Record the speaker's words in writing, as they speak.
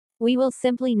We will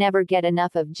simply never get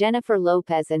enough of Jennifer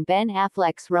Lopez and Ben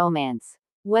Affleck's romance.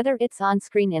 Whether it's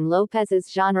on-screen in Lopez's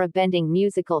genre-bending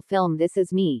musical film This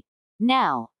Is Me,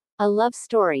 Now, a love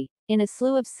story, in a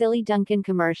slew of silly Dunkin'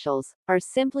 commercials, or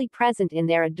simply present in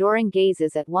their adoring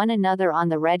gazes at one another on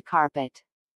the red carpet.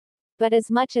 But as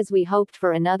much as we hoped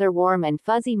for another warm and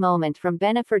fuzzy moment from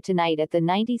Bennifer tonight at the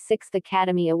 96th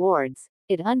Academy Awards,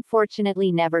 it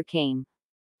unfortunately never came.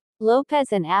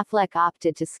 Lopez and Affleck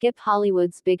opted to skip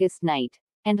Hollywood's biggest night,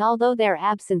 and although their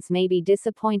absence may be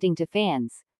disappointing to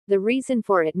fans, the reason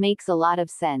for it makes a lot of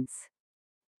sense.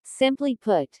 Simply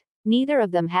put, neither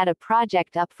of them had a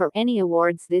project up for any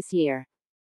awards this year.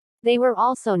 They were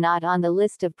also not on the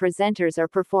list of presenters or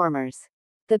performers.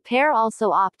 The pair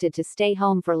also opted to stay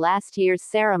home for last year's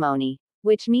ceremony,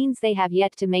 which means they have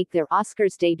yet to make their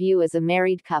Oscars debut as a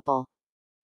married couple.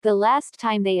 The last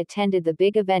time they attended the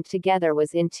big event together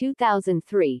was in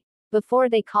 2003, before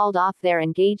they called off their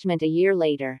engagement a year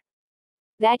later.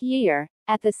 That year,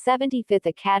 at the 75th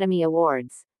Academy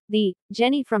Awards, the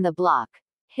Jenny from the Block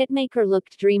hitmaker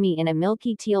looked dreamy in a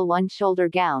milky teal one-shoulder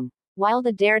gown, while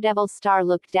the Daredevil star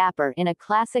looked dapper in a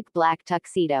classic black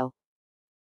tuxedo.